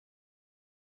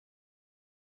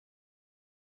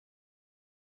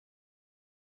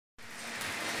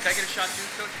Can I get a shot too,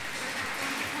 Coach?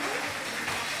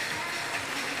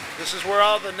 This is where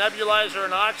all the nebulizer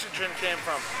and oxygen came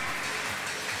from.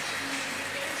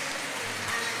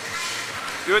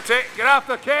 Do it, get off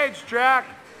the cage, Jack.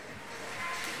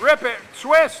 Rip it,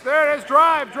 Swiss, there it is,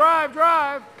 drive, drive,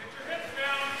 drive.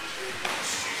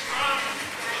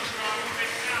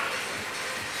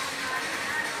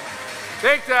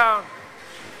 Takedown.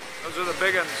 Those are the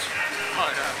big ones.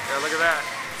 Oh, yeah. Yeah, look at that.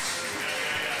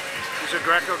 These are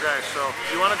Greco guys, so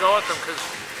you want to go with them because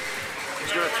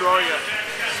he's going to throw you.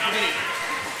 Sweet.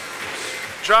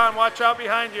 John, watch out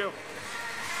behind you.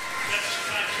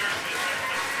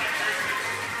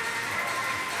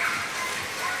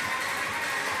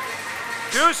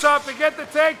 Do something, get the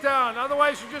takedown,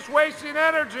 otherwise you're just wasting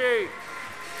energy.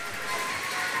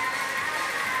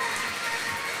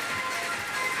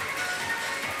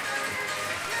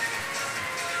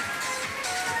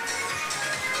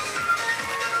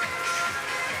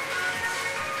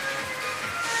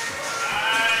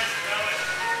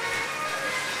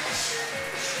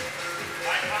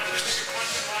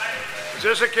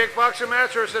 Is this a kickboxing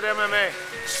match or is it MMA?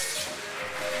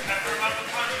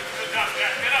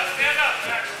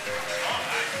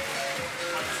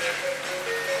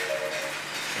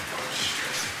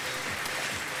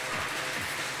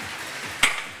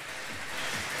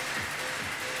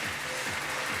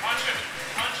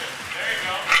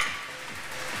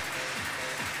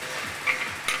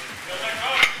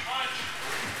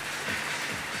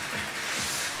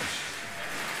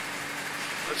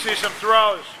 Let's see some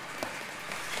throws.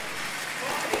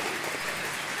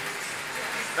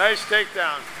 Nice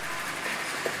takedown.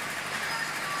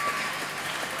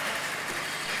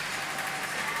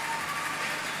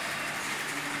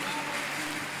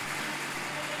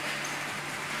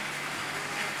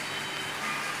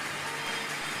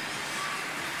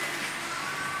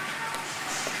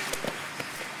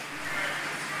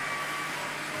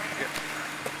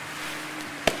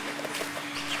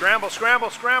 Scramble, scramble,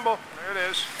 scramble. There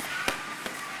it is.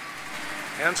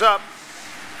 Hands up.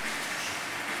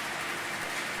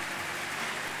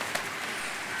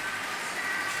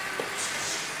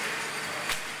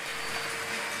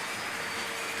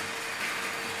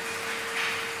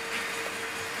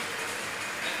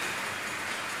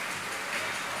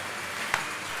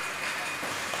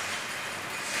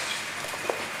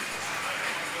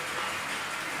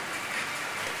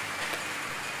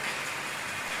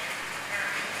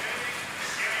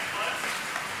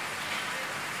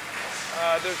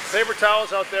 There's paper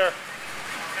towels out there.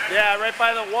 Yeah, right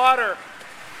by the water.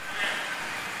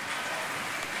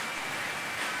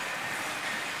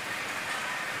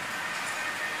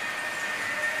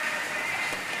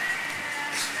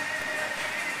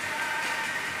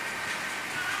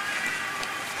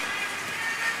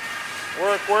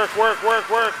 Work, work, work, work,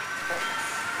 work.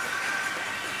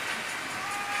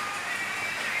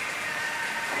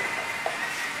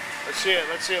 Let's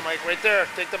see it, Mike. Right there.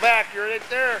 Take the back. You're right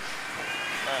there.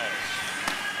 Nice.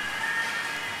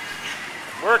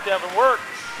 Work, Evan, work.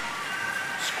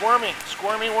 Squirmy,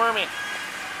 squirmy, wormy.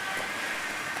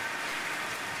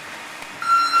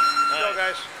 Nice. Go,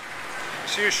 guys.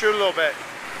 See you shoot a little bit.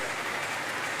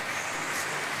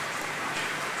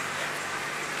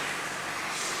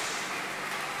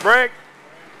 Break.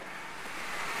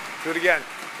 Do it again.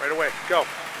 Right away. Go.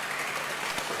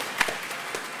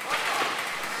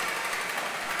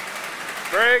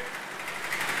 Break.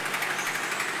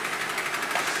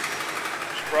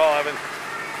 Sprawl, Evan.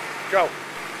 Go.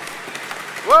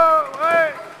 Whoa,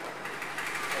 wait.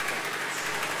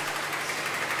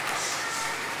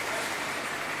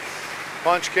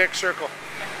 Punch, kick, circle.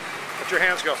 Let your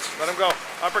hands go. Let them go.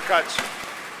 Uppercuts.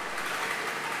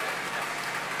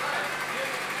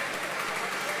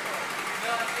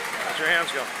 Let your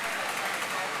hands go.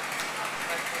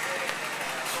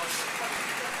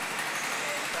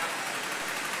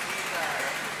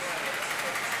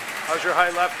 How's your high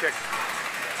left kick?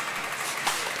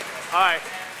 High.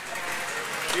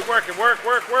 Keep working. Work,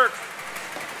 work, work.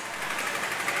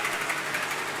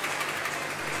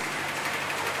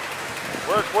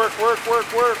 Work, work, work,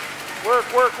 work, work.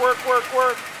 Work, work, work, work,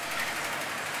 work.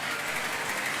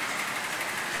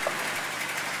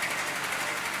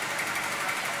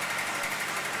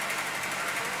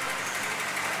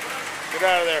 Get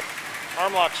out of there.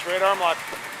 Arm lock, straight arm lock.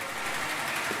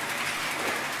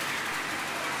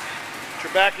 Put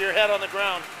your back of your head on the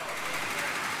ground.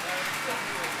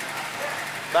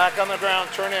 Back on the ground,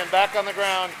 turn in, back on the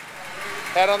ground.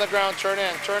 Head on the ground, turn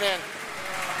in, turn in.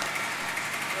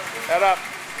 Head up.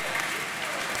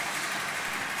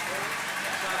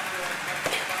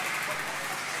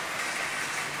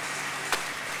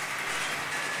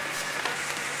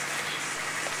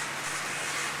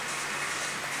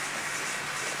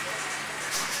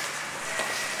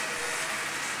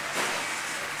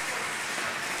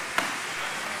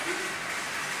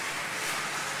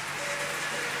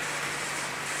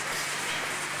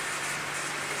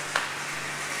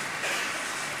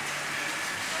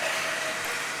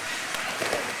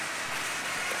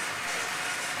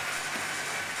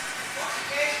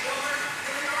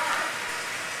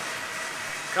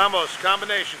 Combos,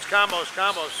 combinations, combos,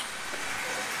 combos.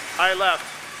 High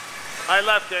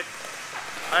left kick,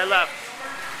 high left.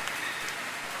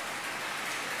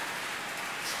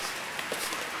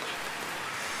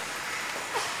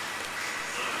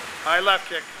 High left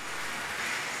kick.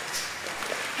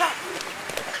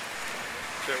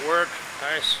 That's it, work,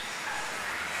 nice.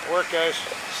 Work, guys.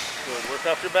 Good, work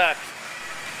off your back.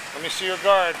 Let me see your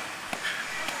guard.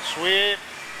 Sweep,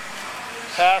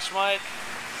 pass, Mike.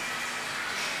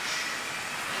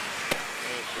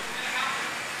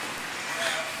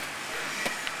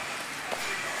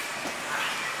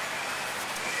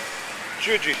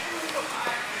 Juji.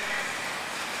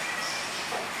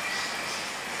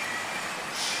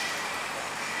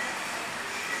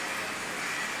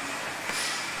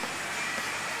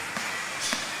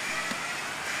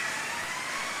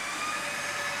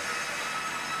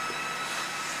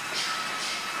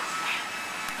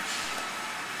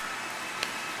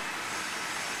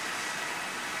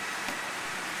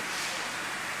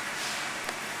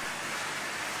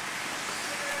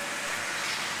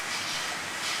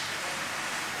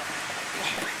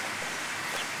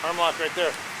 Arm lock right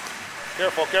there.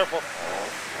 Careful, careful.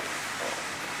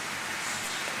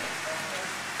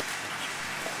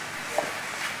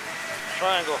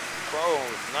 Triangle. Whoa,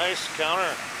 nice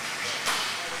counter.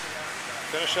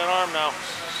 Finish that arm now.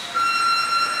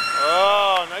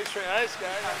 Oh, nice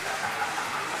guy.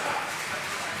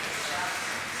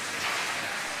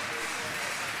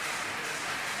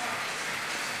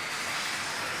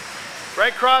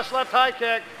 Right cross, left high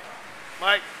kick.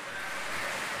 Mike.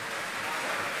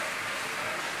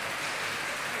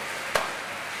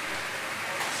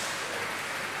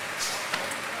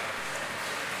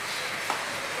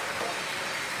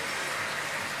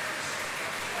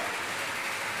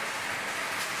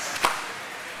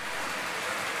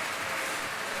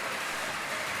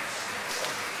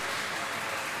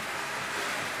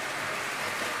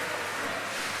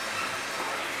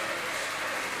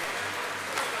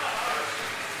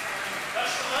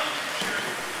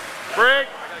 Break.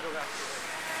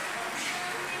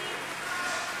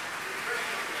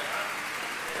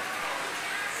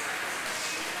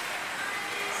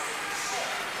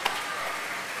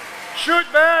 Shoot,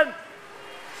 man.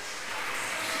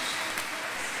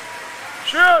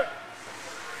 Shoot.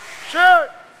 Shoot.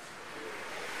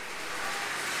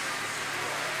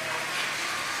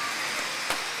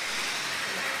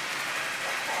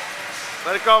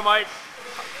 Let it go, Mike.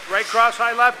 Right cross,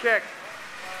 high left kick.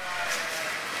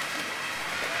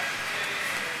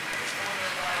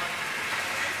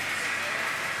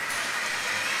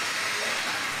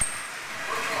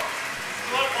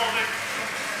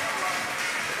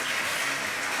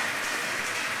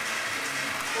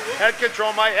 Head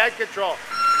control, Mike, head control.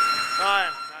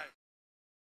 Time.